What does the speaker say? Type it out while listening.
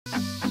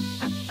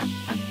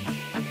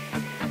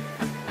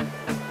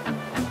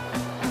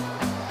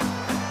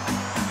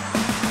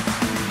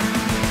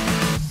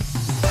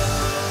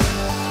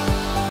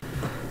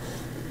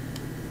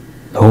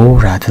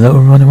Alright, hello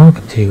everyone and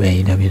welcome to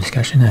AEW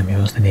Discussion. I'm your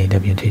host and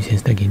AEW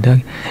enthusiast Dougie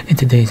Doug. In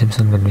today's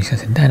episode, I'm going to be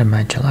discussing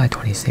Dynamite July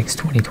 26,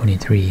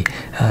 2023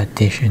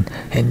 edition.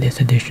 And this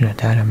edition of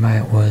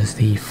Dynamite was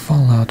the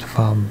Fallout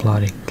from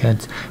Blood and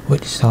Guts,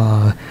 which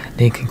saw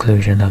the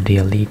conclusion of the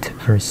Elite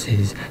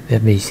versus the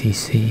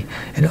BCC.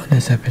 And on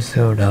this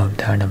episode of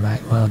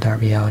Dynamite, well,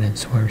 Darby Allin and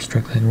Swerve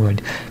Strickland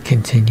would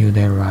continue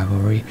their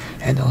rivalry,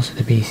 and also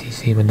the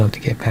BCC would look to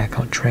get back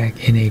on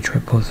track in a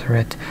triple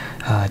threat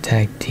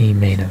tag team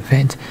main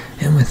event.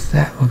 And with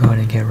that, we'll go ahead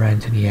and get right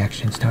into the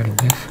action, starting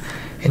with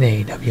an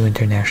AEW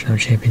International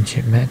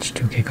Championship match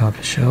to kick off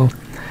the show.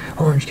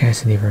 Orange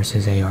Cassidy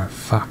versus AR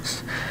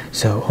Fox.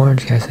 So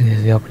Orange Cassidy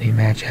is the opening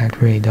match after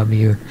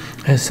AEW.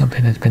 That's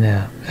something that's been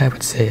I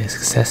would say a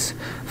success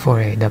for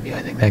AEW.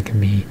 I think that can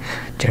be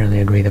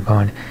generally agreed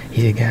upon.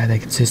 He's a guy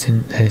that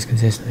is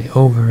consistently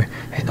over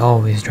and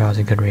always draws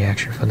a good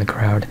reaction from the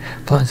crowd.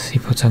 Plus, he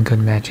puts on good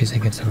matches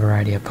against a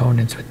variety of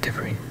opponents with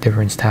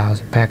different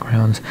styles and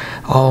backgrounds,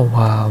 all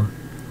while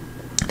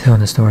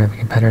telling the story of a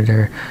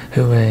competitor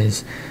who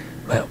is,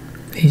 well,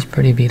 he's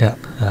pretty beat up.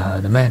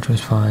 The match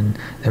was fun,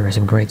 there were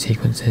some great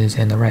sequences,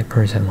 and the right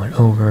person went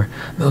over.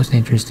 Most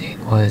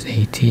interesting was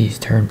AT's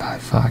turn by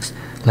Fox,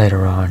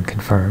 later on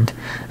confirmed,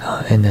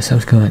 in the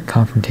subsequent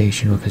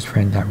confrontation with his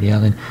friend Darby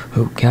Allin,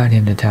 who got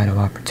him the title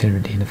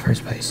opportunity in the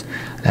first place.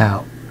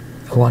 Now,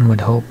 one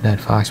would hope that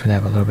Fox would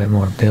have a little bit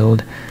more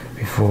build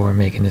before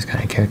making this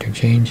kind of character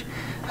change.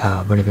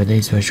 But if it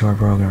leads to a short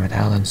program with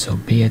Allin, so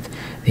be it.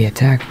 The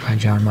attack by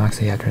Jon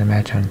Moxley after the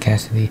match on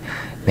Cassidy,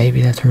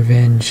 maybe that's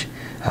revenge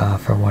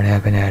for what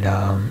happened at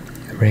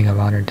Ring of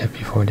Honor Death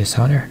Before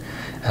Dishonor.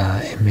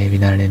 And maybe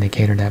not an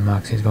indicator that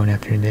Moxley is going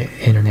after the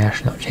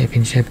International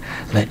Championship,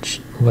 which,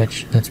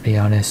 let's be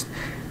honest,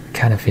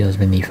 kind of feels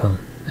beneath him.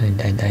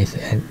 And I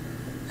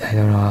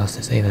don't know how else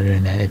to say other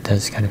than that. It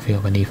does kind of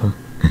feel beneath him.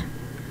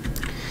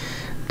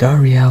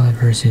 Darby Allin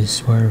versus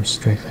Swerve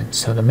Strickland.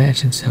 So the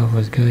match itself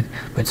was good,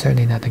 but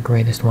certainly not the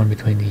greatest one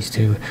between these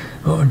two.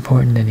 More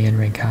important than the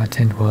in-ring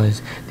content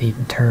was the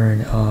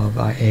turn of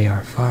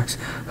AR Fox,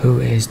 who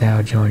is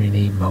now joining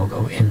the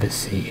Mogul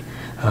Embassy.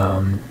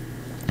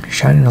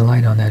 Shining a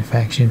light on that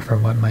faction for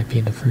what might be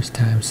the first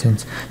time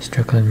since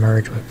Strickland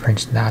merged with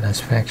Prince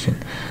Nada's faction.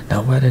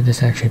 Now, whether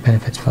this actually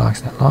benefits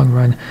Fox in the long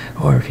run,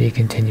 or if he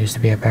continues to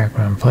be a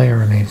background player,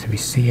 remains to be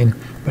seen,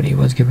 but he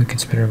was given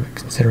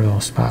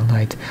considerable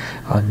spotlight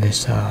on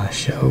this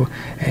show,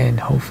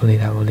 and hopefully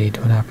that will lead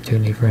to an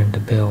opportunity for him to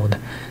build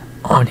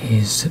on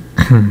his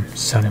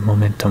sudden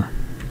momentum.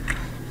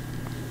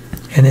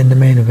 And in the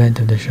main event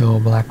of the show,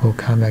 Blackpool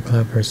Combat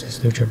Club versus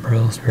Lucha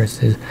Bros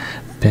versus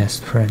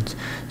Best Friends.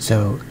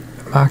 So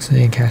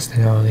Moxley and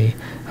Castagnoli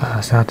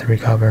sought to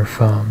recover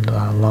from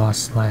the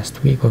loss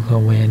last week with a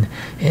win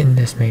in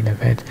this main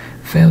event.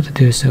 Failed to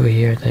do so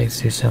here thanks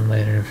to some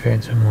late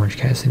interference from Orange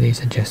Cassidy,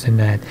 suggesting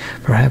that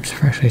perhaps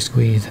Freshly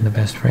Squeezed and the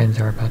Best Friends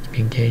are about to be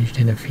engaged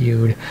in a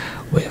feud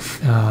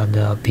with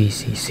the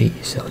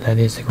BCC. So that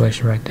is the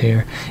question right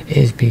there.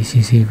 Is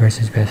BCC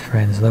versus Best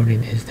Friends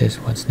loading? Is this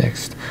what's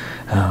next?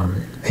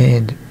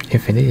 And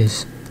if it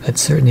is, that's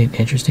certainly an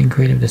interesting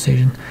creative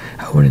decision.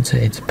 I wouldn't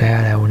say it's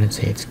bad, I wouldn't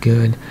say it's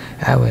good.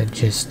 I would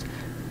just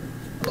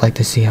like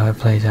to see how it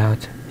plays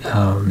out.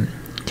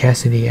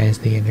 Cassidy as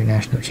the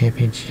International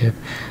Championship,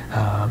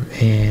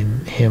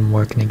 and him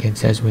working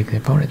against as weekly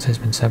opponents has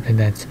been something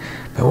that's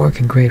been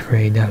working great for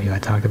AEW. I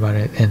talked about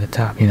it in the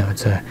top. You know,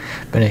 it's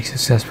been a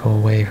successful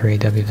way for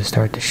AEW to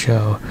start the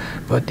show.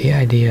 But the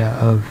idea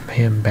of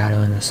him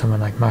battling with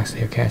someone like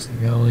Moxley or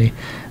Castagnoli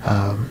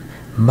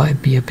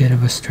might be a bit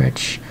of a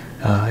stretch.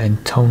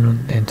 And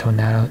tone-wise,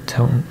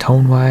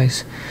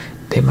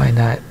 they might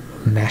not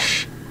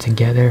mesh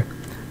together,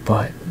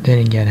 but then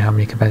again, how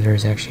many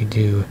competitors actually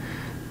do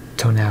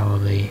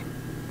tonally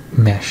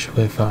mesh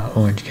with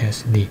Orange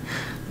Cassidy?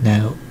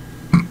 Now,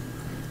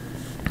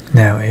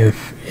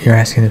 if you're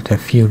asking if the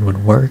feud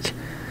would work,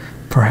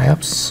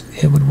 perhaps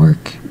it would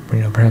work. You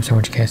know, perhaps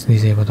Orange Cassidy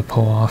is able to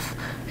pull off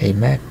a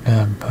match.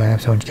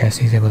 Perhaps Orange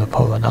Cassidy is able to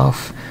pull it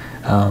off.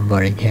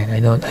 But again, I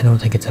don't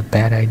think it's a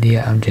bad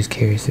idea. I'm just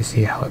curious to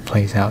see how it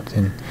plays out,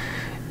 and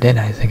then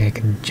I think I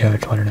can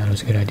judge whether or not it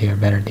was a good idea or a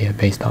bad idea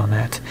based on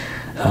that.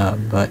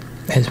 But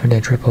as for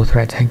that triple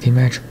threat tag team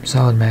match,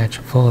 solid match,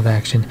 full of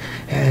action,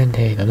 and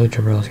hey, the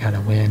Lucha Bros got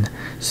a win,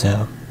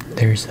 so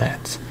there's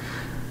that.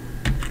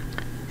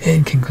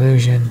 In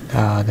conclusion,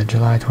 the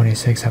July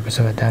 26th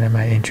episode of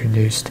Dynamite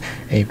introduced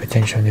a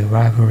potential new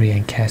rivalry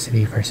in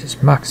Cassidy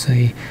versus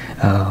Moxley,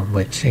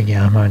 which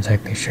again, I'm not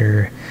exactly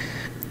sure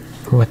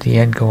what the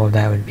end goal of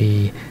that would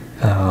be.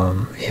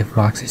 If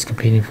Moxley's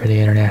competing for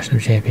the International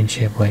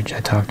Championship, which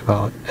I talked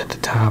about at the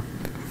top,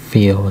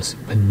 feels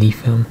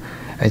beneath him.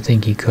 I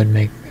think he could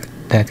make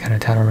that kind of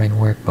title reign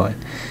work, but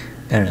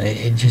I don't know,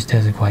 it just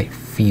doesn't quite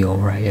feel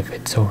right if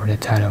it's over the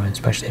title, and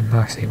especially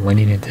Moxley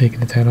winning and taking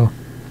the title.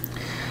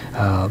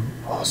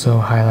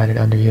 also highlighted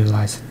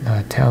underutilized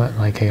talent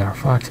like AR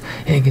Fox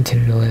and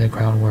continued to lay the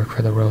groundwork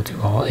for the road to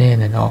All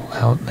In and All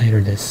Out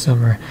later this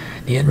summer.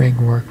 The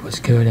in-ring work was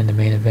good and the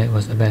main event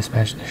was the best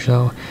match of the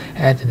show.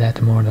 Add to that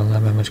the more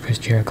dilemma which Chris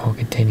Jericho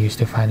continues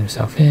to find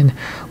himself in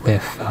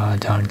with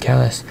Don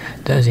Callis.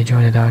 Does he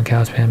join the Don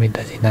Callis family?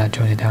 Does he not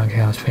join the Don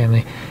Callis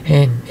family?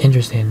 And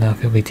interesting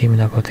enough, he'll be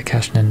teaming up with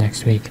Takeshita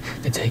next week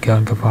to take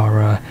on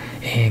Guevara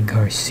and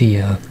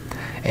Garcia.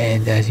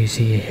 And as you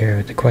see here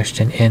with the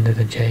question end of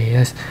the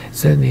JAS, it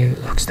certainly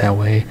looks that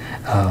way.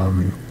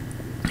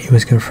 He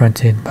was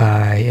confronted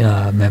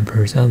by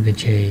members of the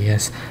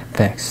JAS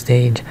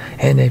backstage,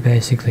 and they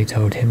basically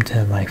told him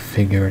to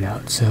figure it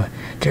out. So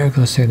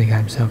Jericho certainly got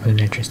himself in an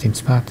interesting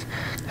spot.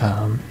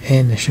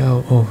 And the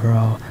show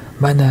overall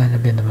might not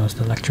have been the most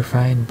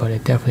electrifying, but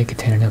it definitely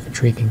contained enough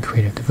intriguing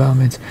creative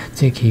developments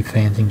to keep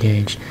fans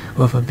engaged.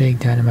 With a big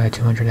Dynamite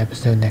 200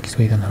 episode next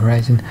week on the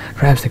horizon,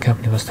 perhaps the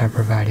company will start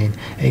providing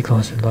a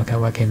closer look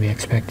at what can be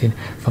expected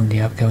from the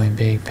upcoming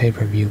big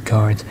pay-per-view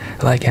cards,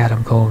 like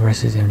Adam Cole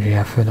versus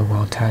MJF for the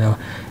world title.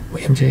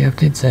 MJF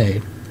did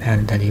say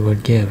that he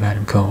would give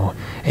Adam Cole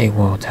a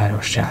world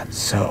title shot,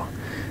 so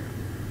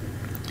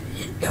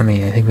I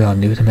mean, I think we all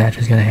knew the match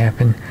was going to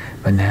happen,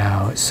 but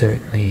now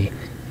certainly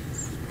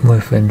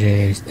with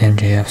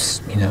MJF's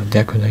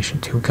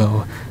declaration to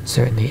go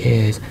certainly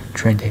is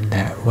trending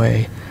that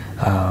way.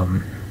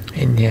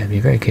 And yeah, it'd be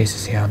very curious to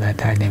see how that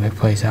dynamic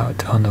plays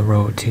out on the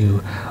road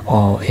to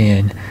All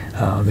In,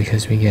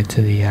 because we get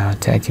to the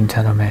tag team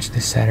title match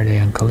this Saturday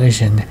on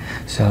Collision.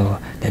 So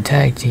the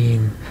tag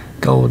team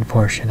gold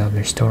portion of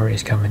their story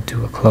is coming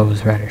to a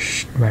close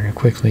rather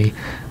quickly,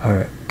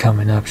 or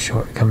coming up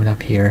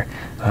here.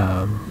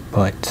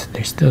 But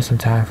there's still some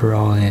time for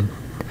All In.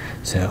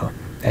 So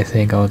I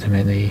think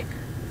ultimately,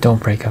 don't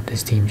break up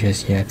this team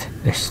just yet.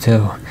 I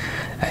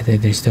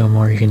think there's still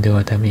more you can do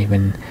with them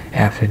even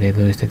after they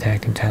lose the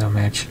tag team title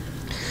match.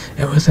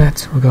 And with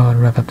that, we'll go ahead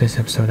and wrap up this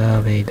episode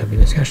of AEW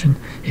Discussion.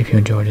 If you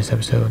enjoyed this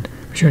episode,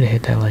 be sure to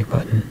hit that like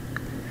button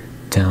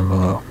down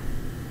below.